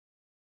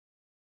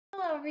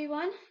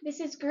everyone. This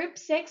is Group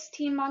 6,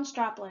 Team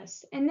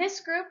Monstropolis. In this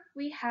group,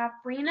 we have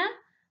Breena,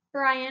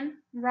 Brian,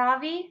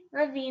 Ravi,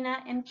 Raveena,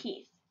 and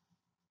Keith.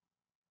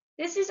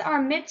 This is our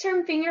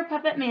midterm finger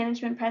puppet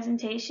management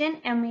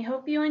presentation, and we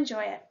hope you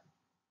enjoy it.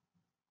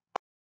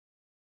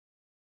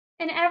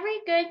 In every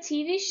good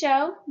TV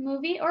show,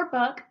 movie, or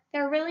book,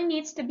 there really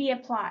needs to be a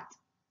plot.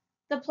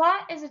 The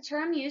plot is a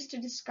term used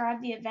to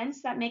describe the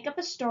events that make up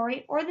a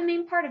story or the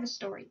main part of a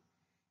story.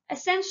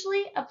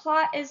 Essentially, a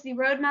plot is the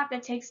roadmap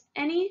that takes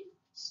any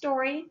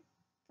story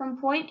from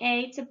point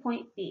A to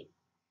point B.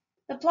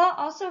 The plot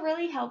also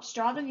really helps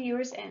draw the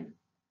viewers in.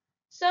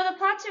 So the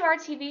plot to our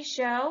TV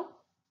show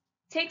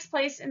takes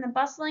place in the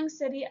bustling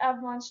city of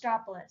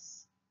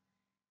Monstropolis.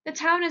 The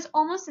town is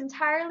almost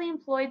entirely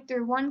employed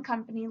through one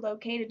company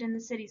located in the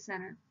city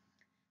center.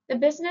 The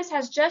business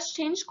has just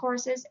changed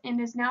courses and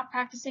is now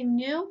practicing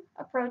new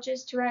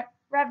approaches to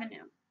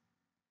revenue.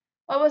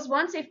 What was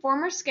once a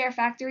former scare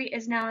factory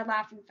is now a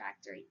laughing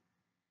factory.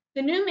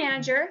 The new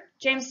manager,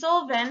 James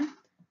Sullivan,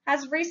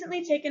 has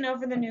recently taken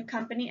over the new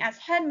company as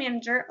head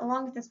manager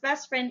along with his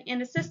best friend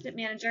and assistant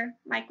manager,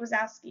 Mike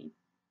Wazowski.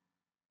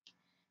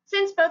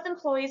 Since both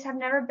employees have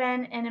never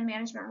been in a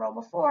management role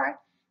before,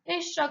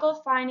 they struggle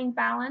finding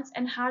balance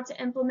and how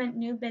to implement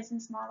new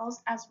business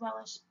models as well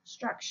as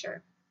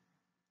structure.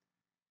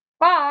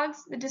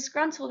 Boggs, the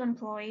disgruntled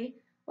employee,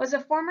 was a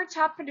former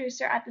top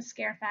producer at the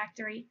Scare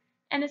Factory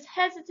and is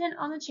hesitant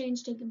on the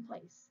change taking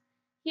place.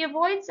 He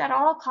avoids at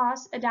all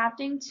costs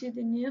adapting to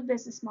the new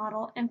business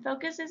model and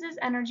focuses his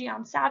energy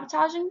on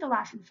sabotaging the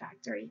Laughing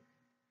Factory.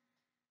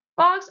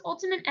 Boggs'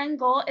 ultimate end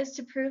goal is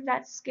to prove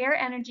that Scare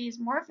Energy is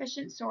a more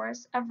efficient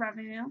source of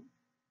revenue,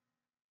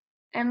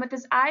 and with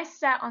his eyes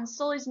set on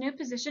Sully's new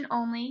position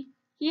only,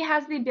 he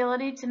has the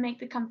ability to make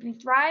the company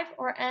thrive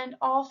or end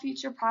all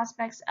future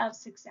prospects of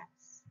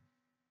success.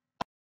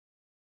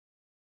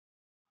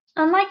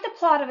 Unlike the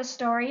plot of a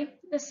story,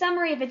 the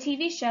summary of a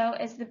TV show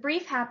is the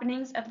brief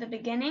happenings of the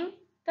beginning,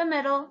 the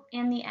middle,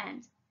 and the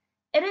end.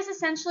 It is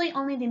essentially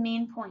only the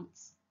main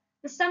points.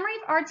 The summary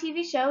of our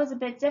TV show is a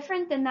bit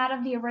different than that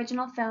of the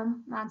original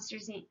film,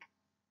 Monsters, Inc.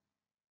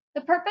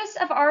 The purpose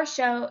of our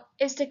show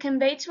is to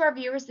convey to our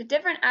viewers the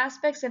different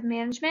aspects of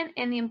management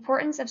and the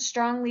importance of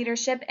strong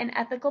leadership and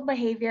ethical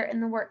behavior in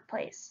the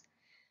workplace.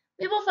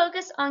 We will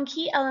focus on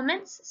key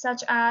elements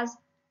such as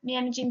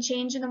managing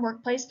change in the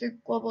workplace through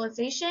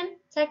globalization,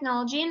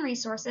 technology, and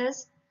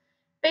resources,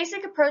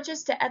 basic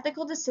approaches to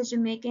ethical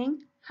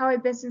decision-making, how a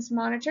business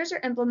monitors or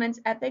implements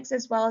ethics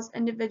as well as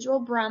individual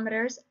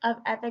barometers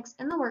of ethics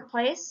in the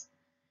workplace,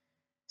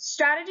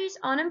 strategies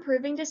on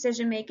improving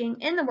decision-making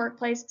in the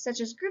workplace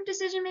such as group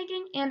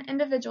decision-making and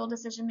individual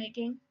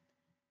decision-making,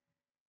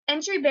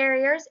 entry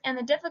barriers and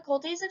the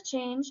difficulties of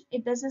change a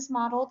business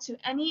model to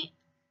any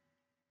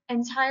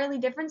entirely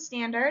different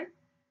standard,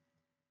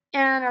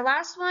 and our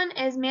last one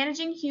is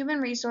managing human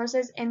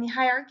resources and the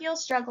hierarchical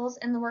struggles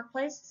in the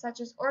workplace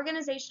such as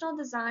organizational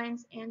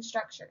designs and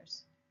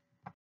structures.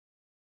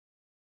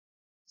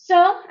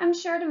 So, I'm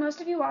sure to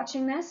most of you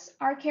watching this,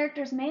 our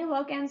characters may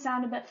look and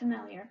sound a bit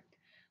familiar.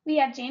 We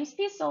have James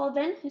P.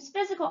 Sullivan, whose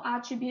physical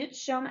attributes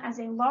show him as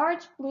a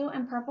large blue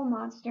and purple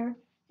monster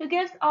who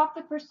gives off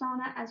the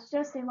persona as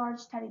just a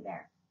large teddy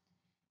bear.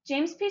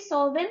 James P.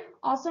 Sullivan,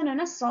 also known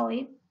as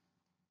Sully,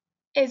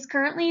 is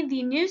currently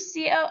the new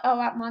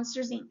COO at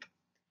Monsters, Inc.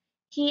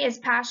 He is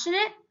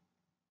passionate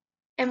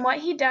in what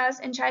he does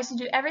and tries to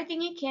do everything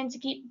he can to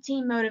keep the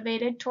team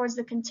motivated towards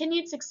the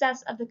continued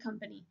success of the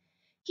company.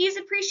 He is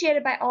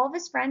appreciated by all of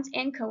his friends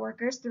and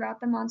coworkers throughout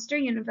the monster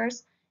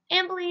universe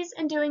and believes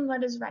in doing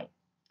what is right.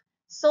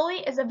 Sully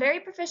is a very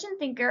proficient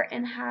thinker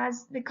and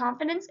has the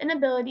confidence and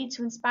ability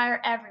to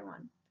inspire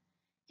everyone.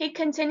 He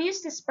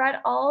continues to spread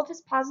all of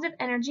his positive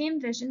energy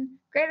and vision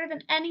greater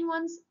than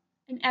anyone's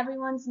and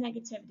everyone's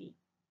negativity.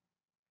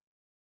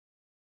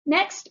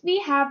 Next, we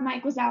have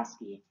Mike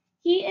Wazowski.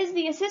 He is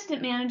the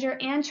assistant manager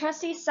and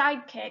trusty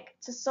sidekick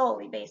to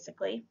Sully,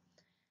 basically.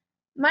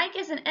 Mike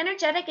is an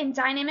energetic and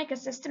dynamic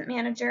assistant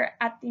manager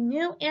at the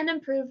new and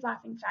improved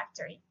Laughing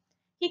Factory.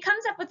 He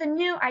comes up with a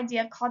new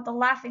idea called the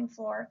Laughing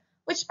Floor,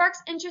 which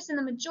sparks interest in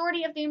the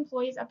majority of the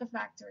employees at the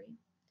factory.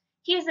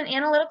 He is an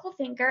analytical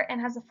thinker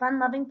and has a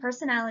fun-loving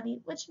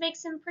personality, which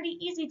makes him pretty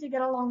easy to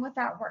get along with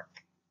at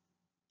work.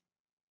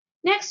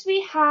 Next,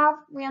 we have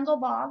Randall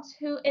Boggs,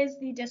 who is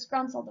the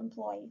disgruntled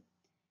employee.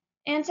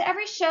 And to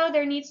every show,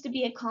 there needs to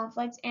be a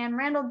conflict, and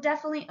Randall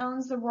definitely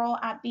owns the role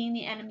at being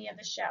the enemy of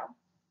the show.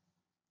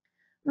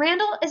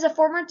 Randall is a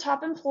former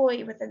top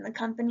employee within the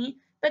company,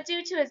 but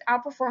due to his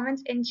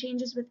outperformance and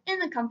changes within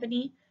the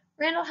company,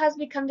 Randall has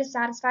become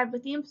dissatisfied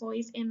with the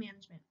employees and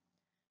management.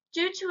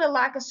 Due to a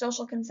lack of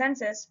social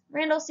consensus,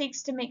 Randall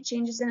seeks to make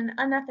changes in an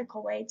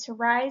unethical way to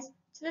rise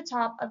to the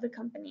top of the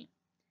company.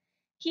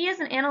 He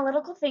is an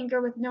analytical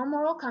thinker with no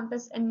moral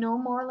compass and no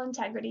moral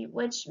integrity,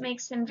 which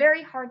makes him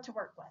very hard to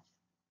work with.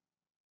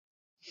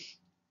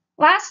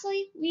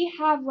 Lastly, we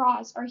have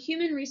Roz, our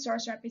human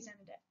resource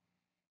representative.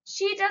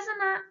 She does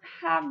not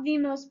have the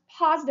most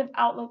positive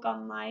outlook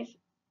on life,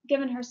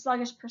 given her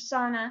sluggish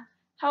persona.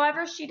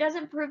 However, she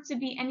doesn't prove to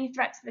be any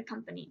threat to the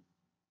company.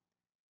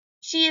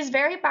 She is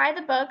very by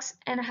the books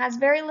and has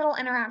very little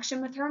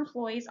interaction with her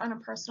employees on a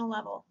personal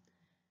level.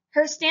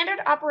 Her standard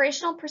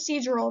operational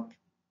procedural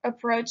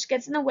approach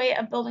gets in the way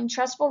of building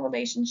trustful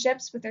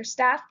relationships with her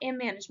staff and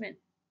management.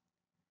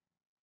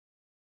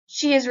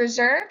 She is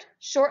reserved,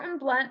 short and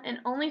blunt, and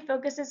only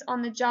focuses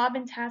on the job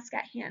and task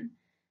at hand.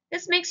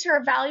 This makes her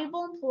a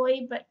valuable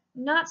employee, but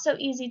not so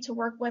easy to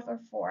work with or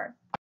for.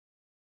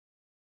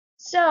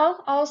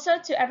 So, also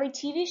to every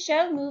TV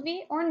show,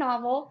 movie, or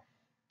novel,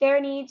 there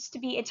needs to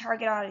be a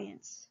target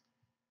audience.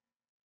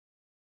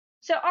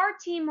 So our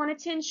team wanted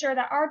to ensure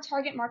that our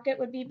target market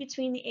would be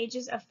between the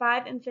ages of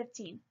 5 and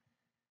 15.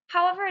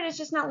 However, it is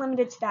just not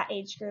limited to that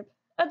age group.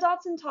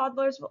 Adults and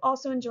toddlers will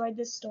also enjoy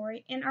this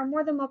story and are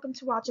more than welcome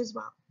to watch as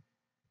well.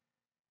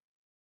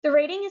 The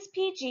rating is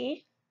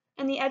PG,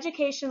 and the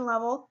education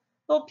level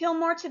will appeal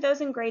more to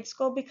those in grade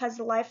school because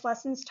the life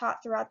lessons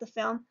taught throughout the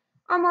film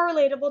are more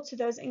relatable to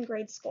those in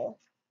grade school.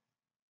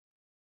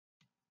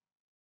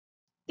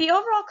 The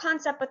overall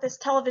concept with this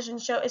television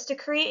show is to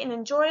create an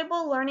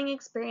enjoyable learning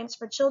experience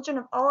for children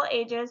of all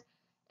ages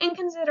in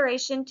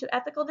consideration to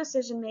ethical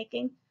decision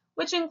making,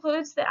 which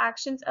includes the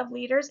actions of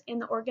leaders in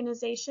the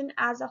organization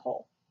as a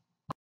whole.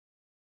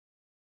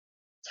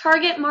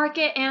 Target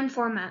market and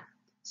format.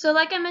 So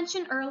like I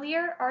mentioned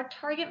earlier, our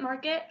target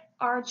market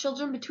are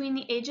children between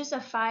the ages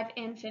of 5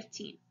 and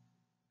 15.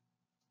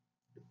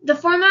 The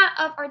format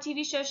of our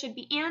TV show should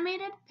be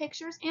animated,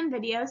 pictures, and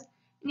videos,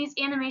 and these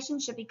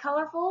animations should be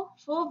colorful,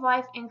 full of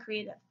life, and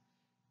creative.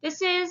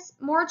 This is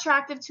more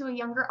attractive to a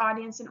younger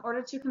audience in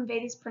order to convey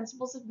these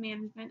principles of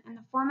management in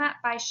the format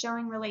by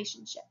showing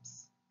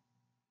relationships.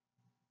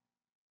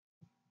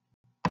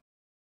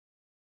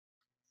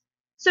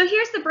 So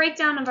here's the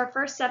breakdown of our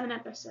first 7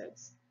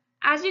 episodes.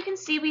 As you can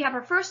see, we have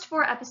our first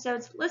 4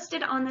 episodes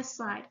listed on this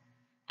slide.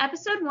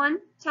 Episode 1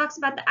 talks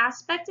about the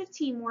aspect of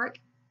teamwork.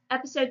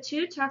 Episode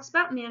 2 talks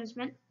about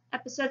management.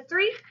 Episode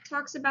 3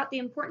 talks about the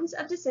importance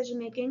of decision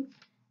making.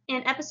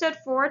 And Episode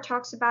 4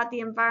 talks about the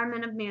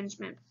environment of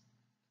management.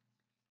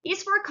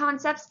 These 4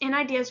 concepts and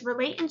ideas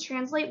relate and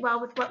translate well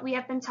with what we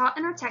have been taught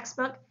in our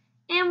textbook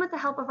and with the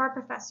help of our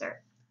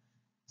professor.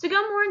 To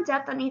go more in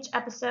depth on each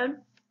episode,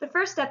 the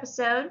first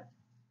episode,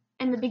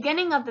 in the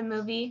beginning of the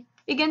movie,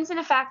 begins in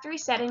a factory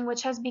setting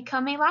which has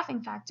become a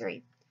laughing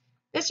factory.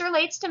 This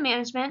relates to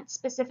management,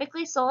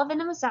 specifically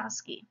Sullivan and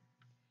Wazowski.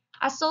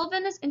 As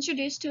Sullivan is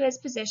introduced to his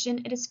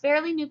position, it is a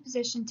fairly new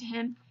position to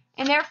him,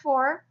 and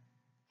therefore,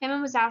 him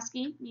and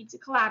Wazowski need to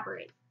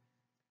collaborate.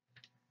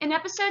 In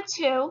episode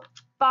 2,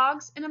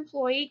 Boggs, an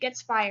employee,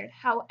 gets fired,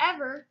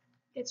 however,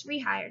 gets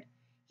rehired.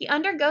 He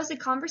undergoes a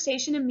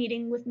conversation and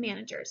meeting with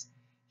managers.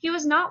 He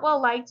was not well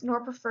liked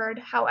nor preferred,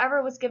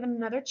 however, was given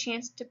another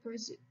chance to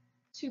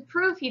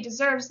prove he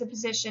deserves the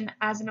position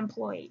as an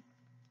employee.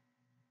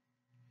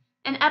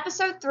 In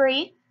episode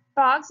 3,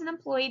 Boggs, an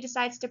employee,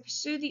 decides to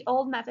pursue the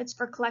old methods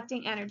for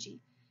collecting energy.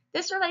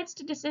 This relates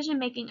to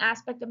decision-making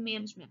aspect of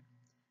management.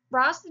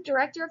 Ross, the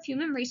director of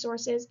human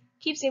resources,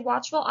 keeps a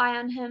watchful eye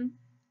on him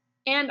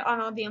and on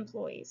all the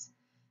employees.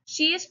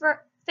 She is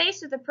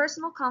faced with a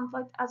personal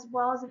conflict as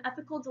well as an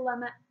ethical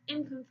dilemma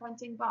in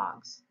confronting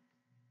Boggs.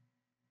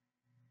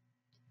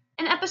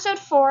 In episode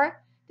 4,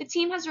 the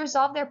team has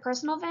resolved their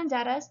personal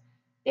vendettas.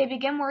 They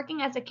begin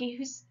working as a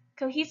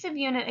cohesive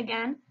unit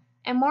again,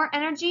 and more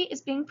energy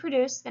is being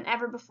produced than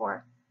ever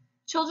before.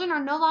 Children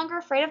are no longer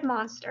afraid of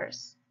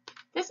monsters.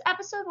 This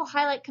episode will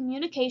highlight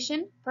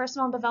communication,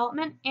 personal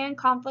development, and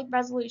conflict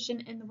resolution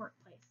in the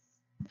workplace.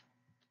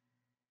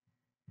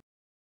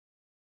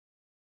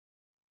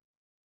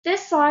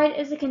 This slide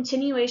is a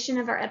continuation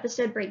of our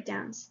episode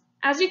breakdowns.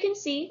 As you can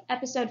see,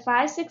 episode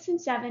 5, 6,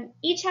 and 7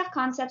 each have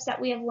concepts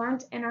that we have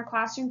learned in our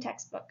classroom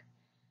textbook.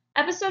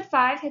 Episode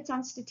 5 hits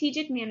on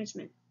strategic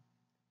management.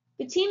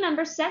 The team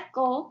members set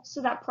goals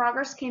so that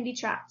progress can be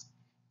tracked.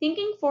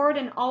 Thinking forward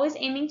and always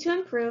aiming to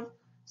improve,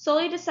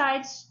 Sully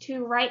decides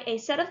to write a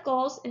set of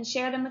goals and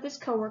share them with his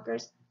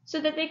coworkers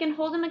so that they can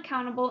hold him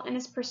accountable in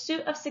his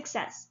pursuit of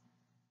success.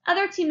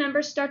 Other team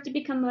members start to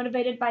become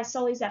motivated by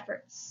Sully's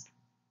efforts.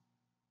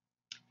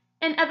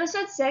 In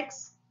episode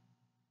 6,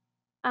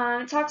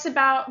 talks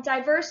about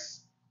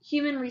diverse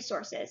human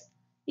resources.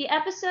 The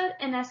episode,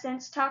 in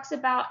essence, talks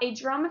about a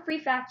drama-free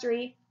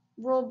factory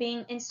rule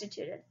being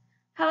instituted.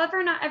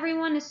 However, not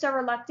everyone is so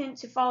reluctant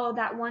to follow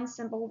that one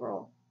simple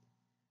rule.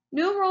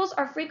 New rules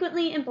are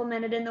frequently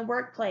implemented in the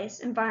workplace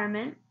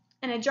environment,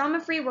 and a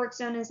drama-free work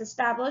zone is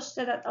established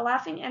so that the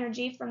laughing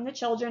energy from the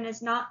children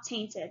is not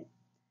tainted.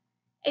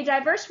 A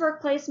diverse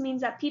workplace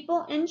means that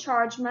people in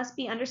charge must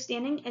be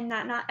understanding and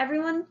that not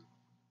everyone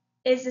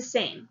is the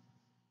same.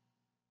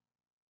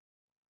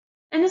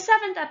 In the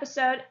 7th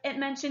episode, it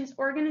mentions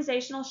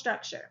organizational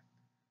structure.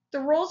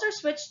 The roles are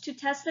switched to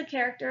test the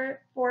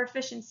character for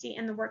efficiency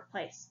in the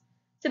workplace.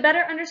 To better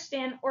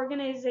understand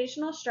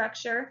organizational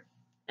structure,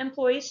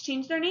 employees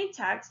change their name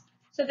tags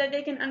so that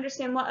they can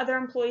understand what other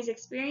employees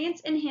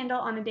experience and handle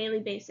on a daily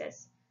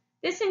basis.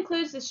 This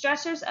includes the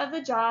stressors of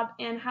the job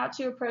and how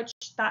to approach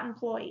that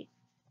employee.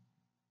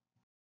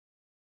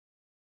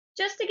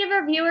 Just to give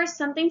our viewers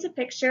something to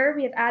picture,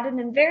 we have added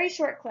in very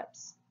short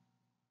clips.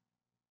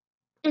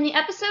 In the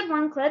episode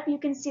 1 clip, you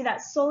can see that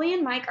Sully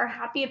and Mike are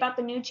happy about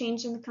the new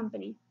change in the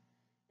company.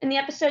 In the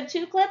episode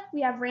 2 clip,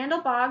 we have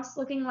Randall Boggs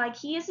looking like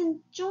he is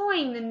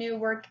enjoying the new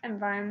work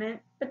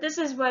environment, but this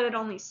is what it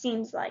only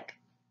seems like.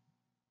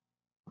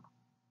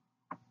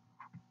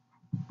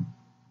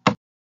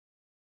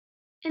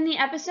 In the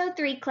episode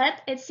 3 clip,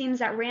 it seems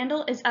that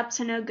Randall is up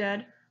to no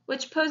good,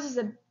 which poses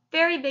a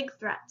very big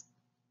threat.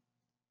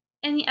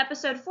 In the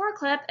episode 4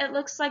 clip, it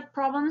looks like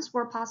problems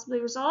were possibly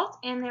resolved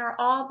and they are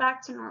all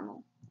back to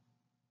normal.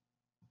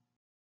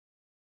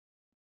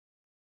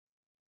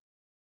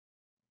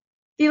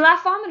 The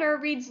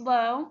laughometer reads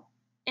low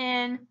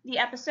in the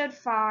episode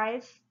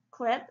 5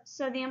 clip,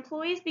 so the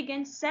employees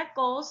begin to set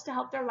goals to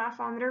help their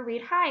laughometer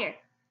read higher.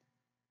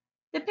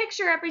 The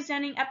picture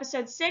representing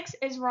episode 6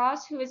 is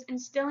Ross, who is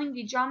instilling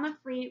the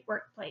drama-free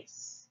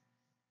workplace.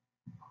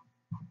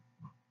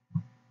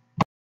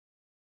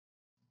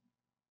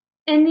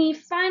 In the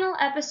final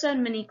episode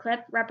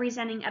mini-clip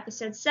representing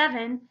episode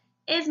 7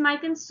 is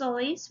Mike and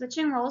Sully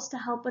switching roles to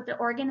help with the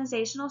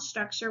organizational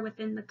structure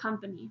within the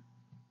company.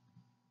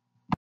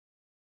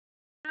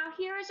 Now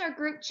here is our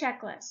group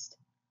checklist.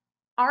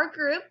 Our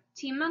group,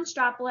 Team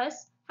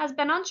Monstropolis, has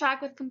been on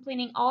track with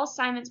completing all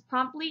assignments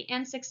promptly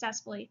and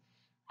successfully.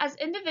 As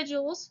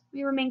individuals,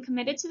 we remain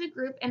committed to the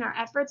group and our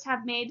efforts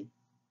have made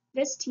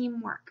this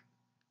team work.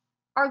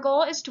 Our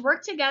goal is to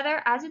work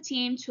together as a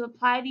team to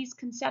apply these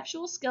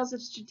conceptual skills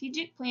of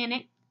strategic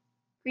planning,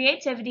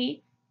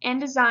 creativity,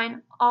 and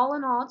design all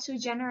in all to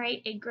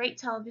generate a great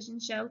television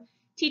show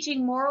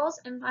teaching morals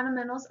and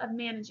fundamentals of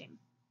managing.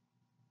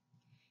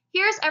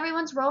 Here's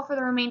everyone's role for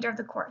the remainder of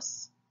the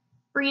course.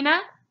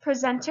 Breena,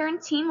 presenter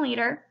and team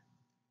leader.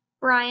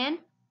 Brian,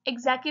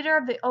 executor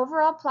of the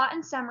overall plot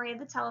and summary of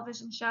the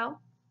television show.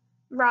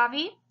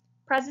 Ravi,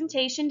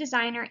 presentation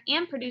designer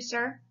and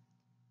producer.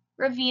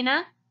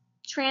 Raveena,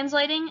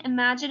 translating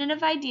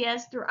imaginative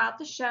ideas throughout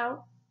the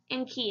show.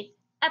 And Keith,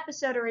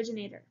 episode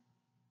originator.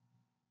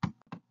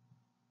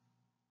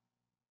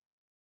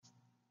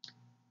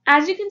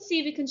 As you can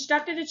see, we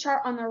constructed a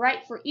chart on the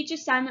right for each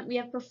assignment we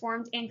have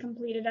performed and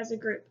completed as a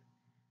group.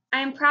 I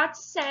am proud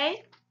to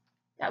say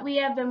that we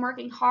have been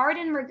working hard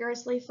and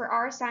rigorously for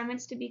our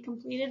assignments to be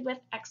completed with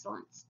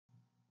excellence.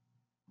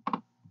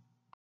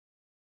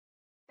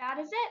 That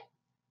is it.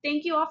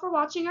 Thank you all for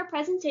watching our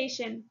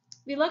presentation.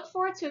 We look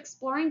forward to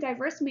exploring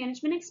diverse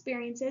management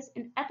experiences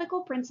and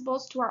ethical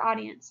principles to our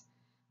audience.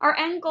 Our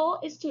end goal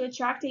is to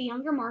attract a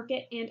younger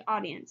market and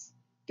audience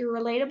through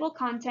relatable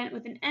content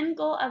with an end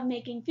goal of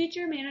making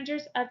future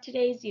managers of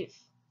today's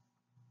youth.